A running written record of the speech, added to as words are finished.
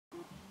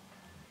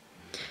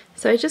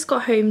So I just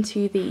got home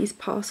to these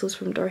parcels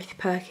from Dorothy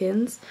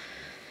Perkins,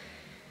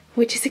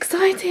 which is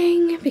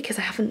exciting because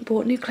I haven't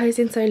bought new clothes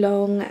in so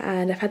long,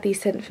 and I've had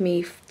these sent for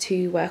me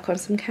to work on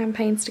some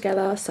campaigns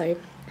together, so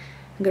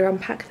I'm going to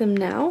unpack them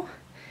now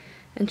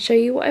and show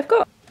you what I've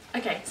got.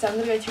 Okay, so I'm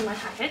going to go through my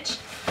package.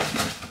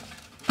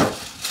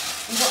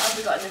 What have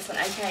we got in this one?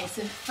 Okay,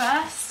 so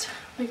first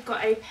we've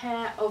got a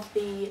pair of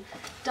the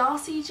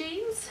Darcy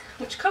jeans,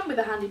 which come with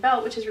a handy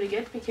belt, which is really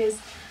good because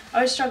I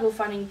always struggle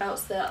finding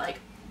belts that like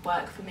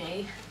work for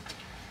me.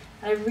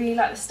 And I really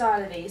like the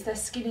style of these. They're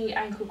skinny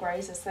ankle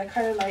grazers, so they're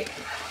kind of like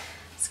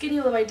skinny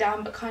all the way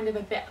down but kind of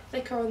a bit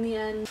thicker on the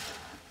end.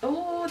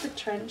 Oh, the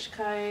trench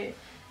coat.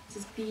 This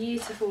is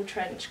beautiful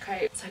trench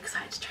coat. So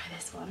excited to try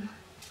this one.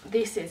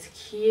 This is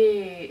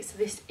cute. So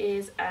this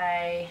is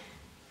a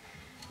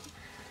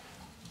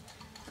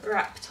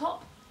wrap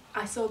top.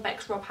 I saw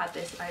Bex Rob had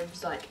this and I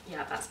was like,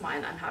 yeah, that's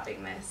mine, I'm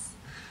having this.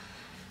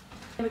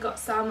 Then we've got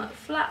some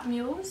flat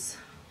mules.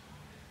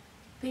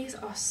 These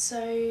are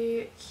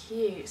so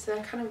cute. So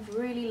they're kind of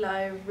really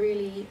low,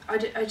 really, I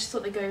just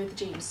thought they go with the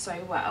jeans so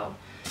well.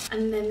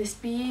 And then this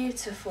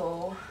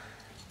beautiful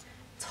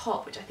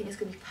top, which I think is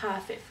going to be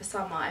perfect for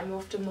summer. I'm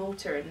off to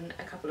Malta in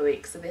a couple of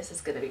weeks, so this is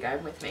going to be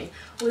going with me.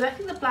 Although I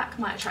think the black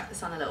might attract the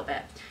sun a little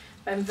bit.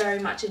 But I'm very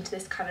much into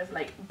this kind of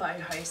like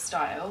boho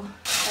style.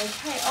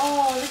 Okay,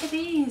 oh look at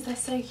these, they're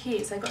so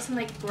cute. So I've got some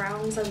like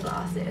brown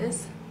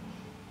sunglasses.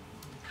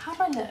 How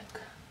do I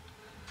look?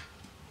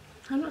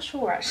 I'm not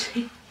sure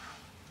actually.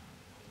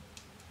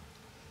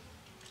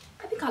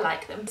 I think I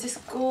like them. It's this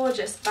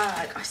gorgeous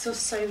bag. I saw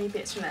so many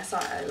bits from their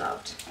site I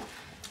loved.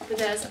 But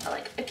there's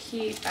like a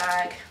cute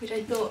bag, which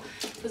I thought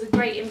was a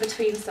great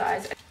in-between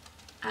size.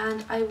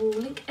 And I will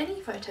link any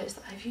photos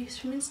that I've used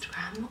from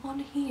Instagram on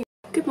here.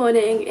 Good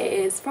morning, it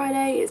is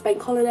Friday, it's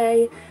bank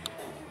holiday.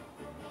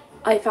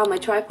 I found my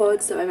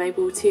tripod so I'm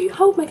able to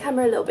hold my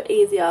camera a little bit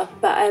easier,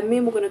 but me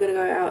and we're going to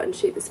go out and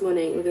shoot this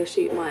morning. We're going to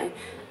shoot my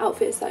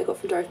outfits that I got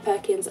from Dorothy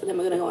Perkins, and then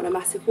we're going to go on a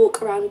massive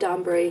walk around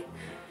Danbury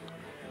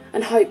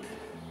and hope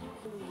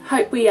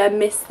we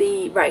miss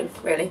the rain,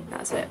 really,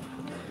 that's it.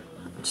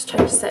 I just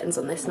changed the settings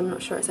on this and I'm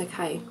not sure it's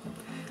okay.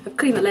 I've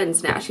cleaned the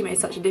lens and it actually made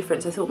such a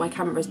difference. I thought my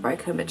camera was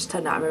broken, but it just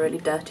turned out I'm a really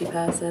dirty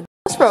person.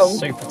 What's wrong?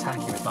 Super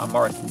tacky with my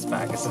Morrison's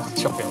bag. It's a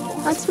shopping.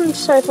 I just wanted to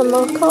show off on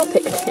my car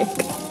picnic. I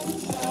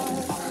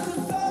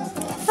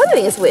don't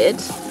think it's weird.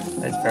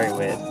 It's very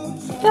weird.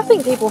 I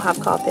think people have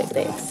car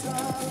picnics.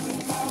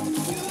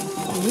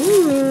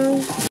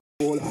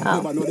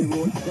 Oh,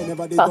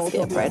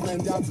 basket of bread.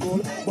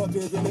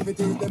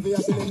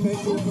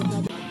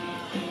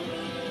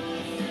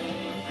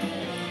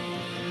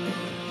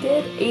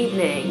 Good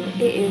evening.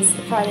 It is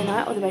Friday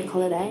night or the bank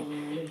holiday,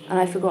 and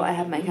I forgot I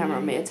had my camera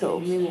on me at all.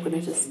 Me and we're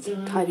gonna just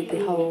tidy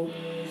the whole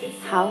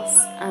house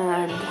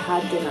and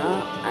had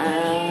dinner,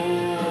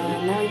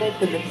 and now we've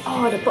opened the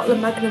bottle of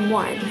Magnum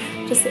wine.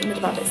 Just sitting with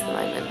the rabbits at the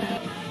moment.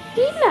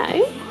 You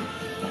know,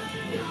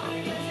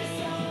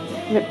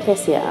 a bit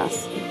pissy at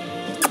us.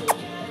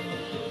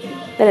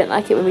 They don't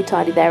like it when we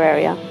tidy their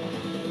area.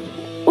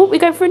 Oh, we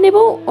go for a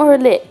nibble or a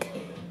lick?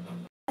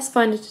 Best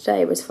finder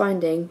today was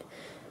finding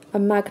a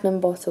Magnum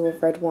bottle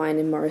of red wine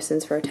in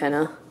Morrison's for a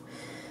tenner,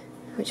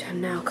 which I'm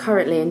now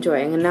currently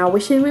enjoying and now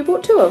wishing we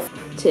bought 2 of.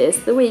 Cheers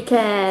to the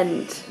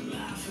weekend.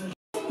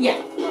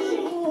 Yeah.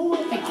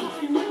 Thank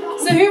you.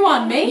 So who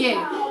won? Me? You.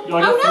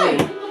 Oh no!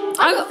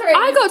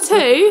 I got 2.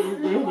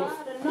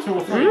 2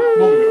 or 3. Mum got 3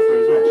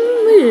 as well.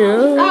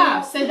 Yeah.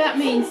 Ah, so that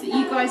means that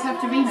you guys have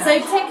to rematch. So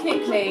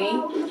technically,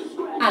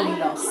 Allie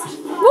lost.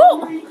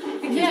 What?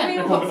 Because we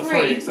all got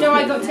 3. So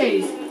I got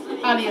 2s.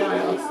 Allie and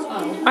I lost.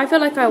 Oh. I feel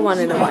like I won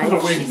in a way.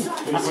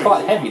 That's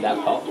quite heavy,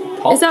 that pot.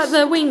 Is that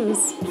the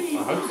wings? I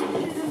hope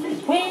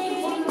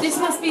so. This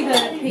must be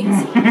the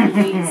pizza.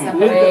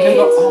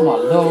 Oh my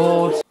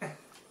lord.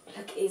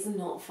 Look, it's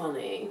not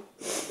funny.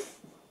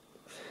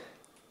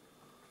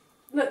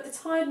 Look, the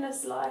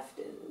tiredness life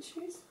didn't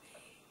choose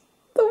me.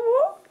 The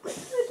what?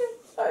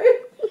 I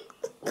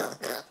don't know.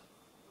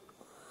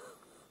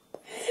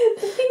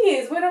 The thing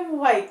is, when I'm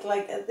awake,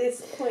 like at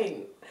this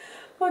point,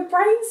 my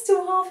brain's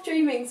still half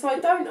dreaming, so I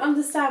don't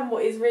understand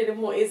what is real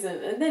and what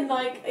isn't. And then,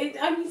 like, it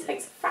only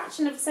takes a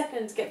fraction of a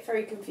second to get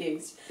very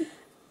confused.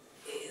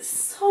 It's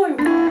so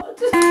hard.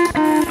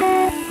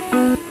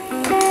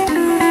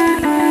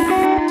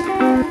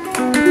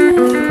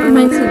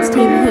 Maintenance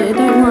team here,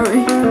 don't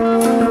worry.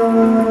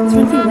 Is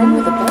there anything wrong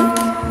with the bike?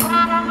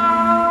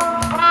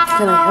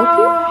 Can I help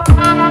you?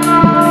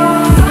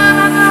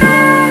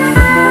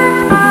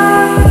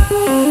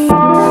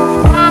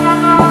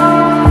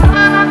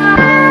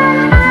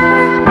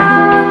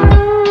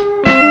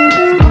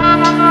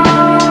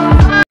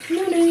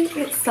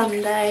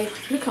 Sunday.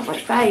 Look at my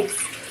face.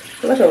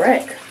 What a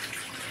wreck.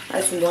 I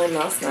had some wine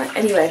last night.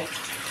 Anyway,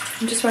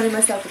 I'm just running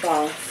myself a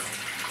bath.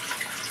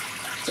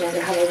 And I'm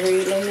going to have a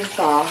really long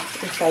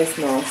bath and face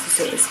mask to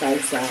sort this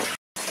face out.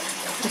 I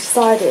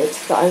decided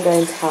that I'm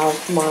going to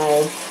have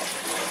my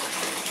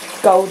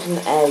golden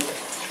egg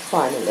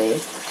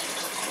finally.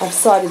 I've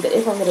decided that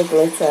if I'm going to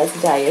glitter,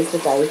 today is the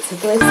day to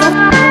glitter.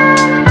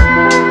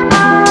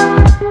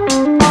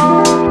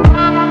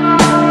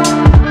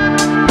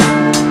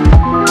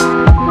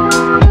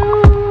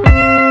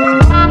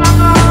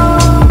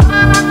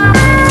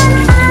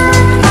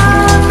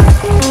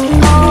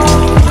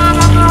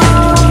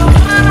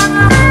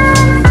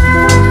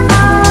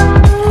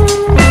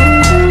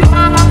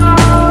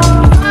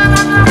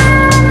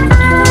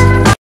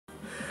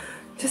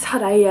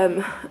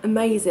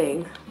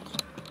 amazing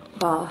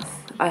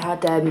bath. I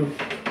had the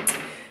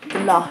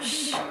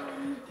Lush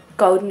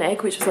golden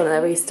egg, which was one of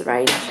their Easter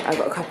range. I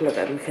got a couple of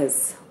them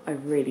because I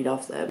really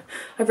love them.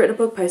 I've written a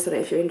blog post on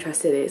it if you're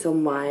interested. It's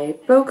on my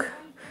blog.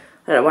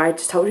 I don't know why I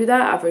just told you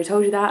that. I've already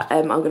told you that.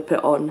 I'm going to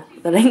put on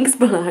the links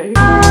below.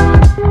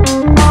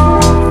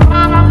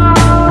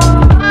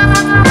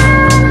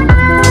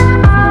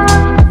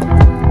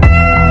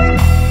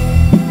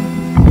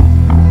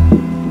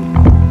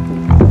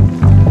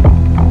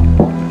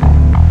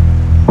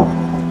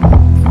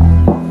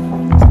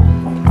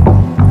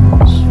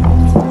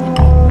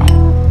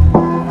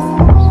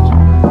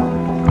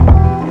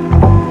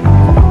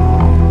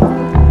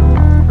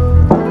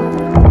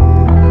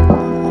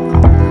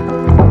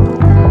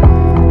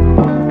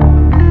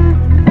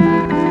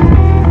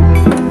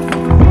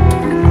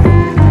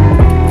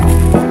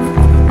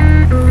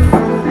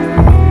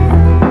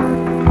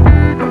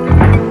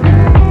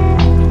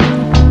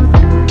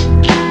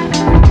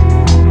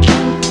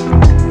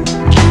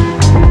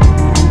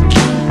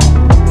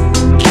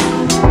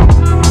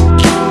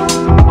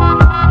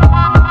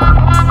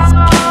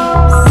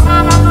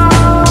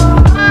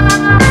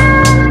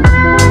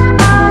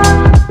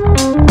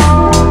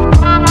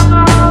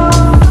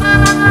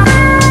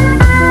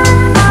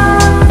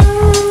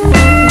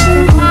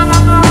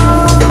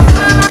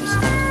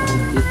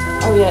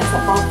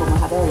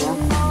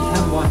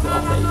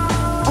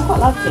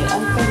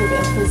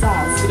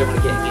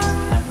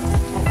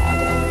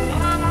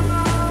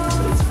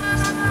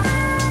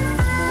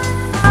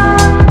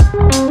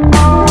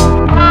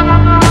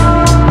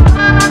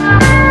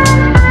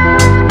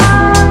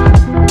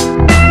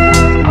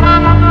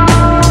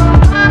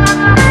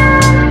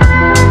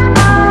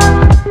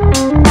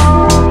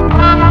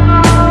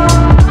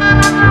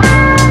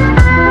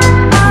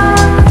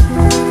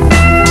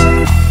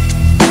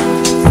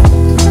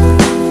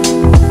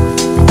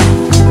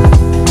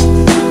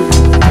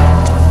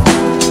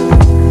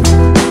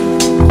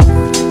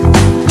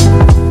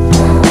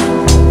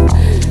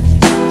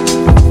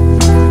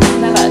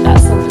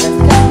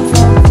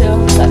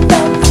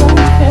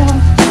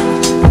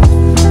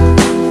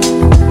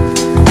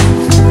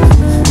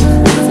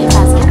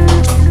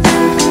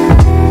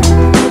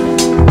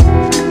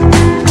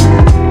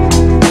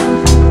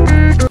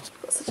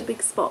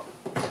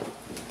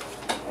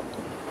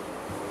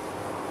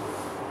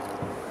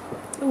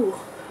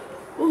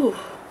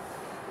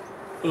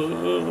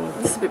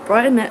 It's a bit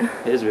bright, isn't it?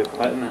 It is a bit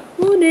bright, isn't it?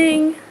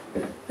 Morning!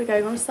 We're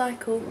going on a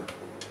cycle.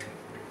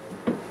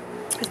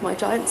 It's my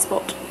giant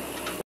spot.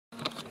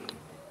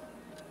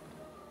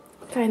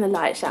 Go in the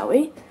light, shall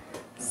we?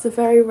 This is a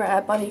very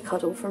rare bunny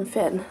cuddle from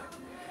Finn.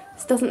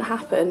 This doesn't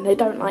happen. They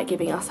don't like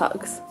giving us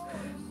hugs.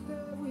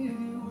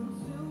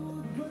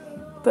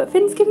 But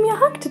Finn's giving me a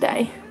hug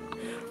today.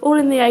 All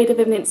in the aid of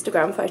an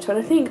Instagram photo.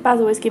 And I think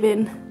Basil is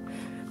giving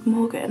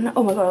Morgan.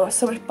 Oh my god, I've got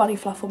so much bunny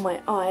fluff on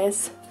my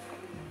eyes.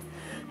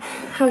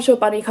 How's your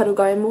bunny cuddle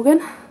going, Morgan?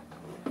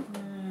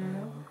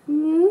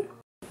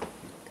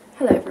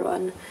 Hello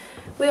everyone.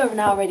 We are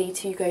now ready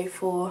to go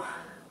for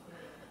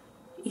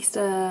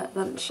Easter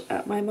lunch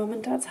at my mum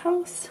and dad's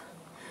house.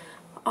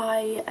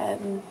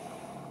 I'm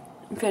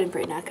feeling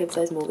pretty knackered,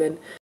 so is Morgan.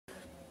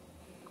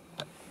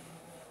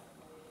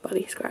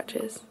 Bunny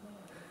scratches.